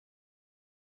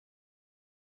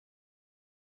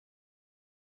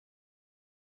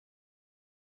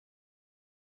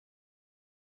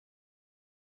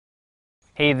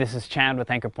Hey, this is Chad with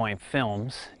Anchor Point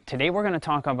Films. Today we're going to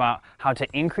talk about how to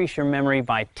increase your memory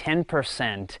by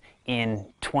 10% in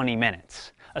 20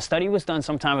 minutes. A study was done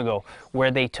some time ago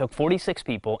where they took 46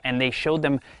 people and they showed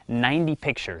them 90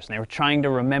 pictures. And they were trying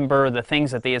to remember the things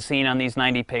that they had seen on these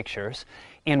 90 pictures.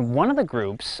 And one of the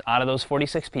groups out of those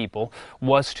 46 people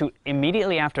was to,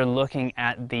 immediately after looking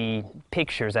at the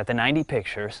pictures, at the 90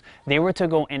 pictures, they were to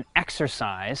go and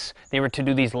exercise. They were to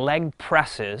do these leg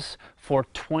presses for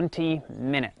 20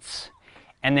 minutes.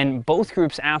 And then both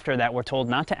groups after that were told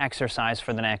not to exercise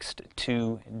for the next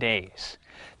 2 days.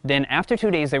 Then after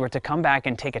 2 days, they were to come back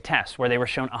and take a test where they were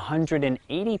shown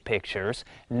 180 pictures,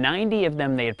 90 of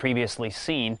them they had previously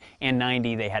seen, and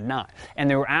 90 they had not. And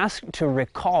they were asked to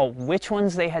recall which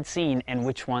ones they had seen and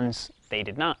which ones they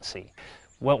did not see.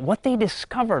 Well, what they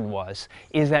discovered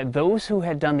is that those who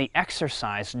had done the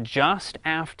exercise just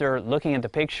after looking at the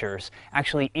pictures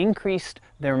actually increased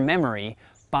their memory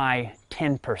by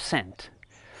 10%.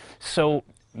 So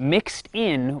mixed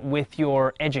in with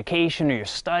your education or your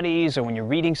studies or when you're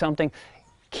reading something,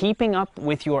 keeping up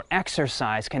with your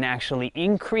exercise can actually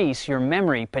increase your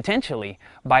memory potentially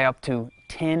by up to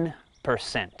 10%.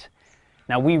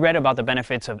 Now, we read about the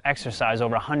benefits of exercise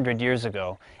over 100 years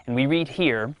ago, and we read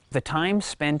here, the time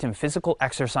spent in physical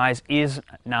exercise is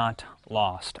not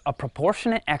lost. A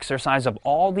proportionate exercise of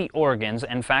all the organs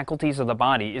and faculties of the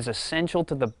body is essential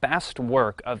to the best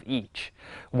work of each.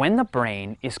 When the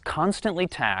brain is constantly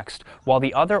taxed while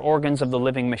the other organs of the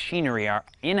living machinery are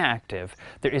inactive,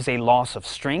 there is a loss of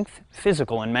strength,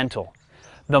 physical and mental.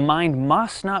 The mind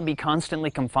must not be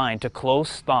constantly confined to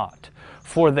close thought,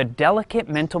 for the delicate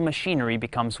mental machinery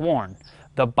becomes worn.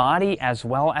 The body as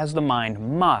well as the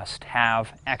mind must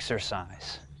have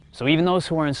exercise. So even those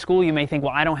who are in school, you may think,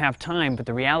 well, I don't have time, but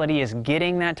the reality is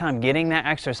getting that time, getting that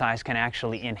exercise can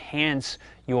actually enhance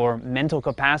your mental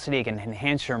capacity, it can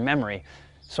enhance your memory.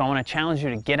 So I want to challenge you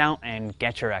to get out and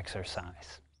get your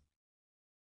exercise.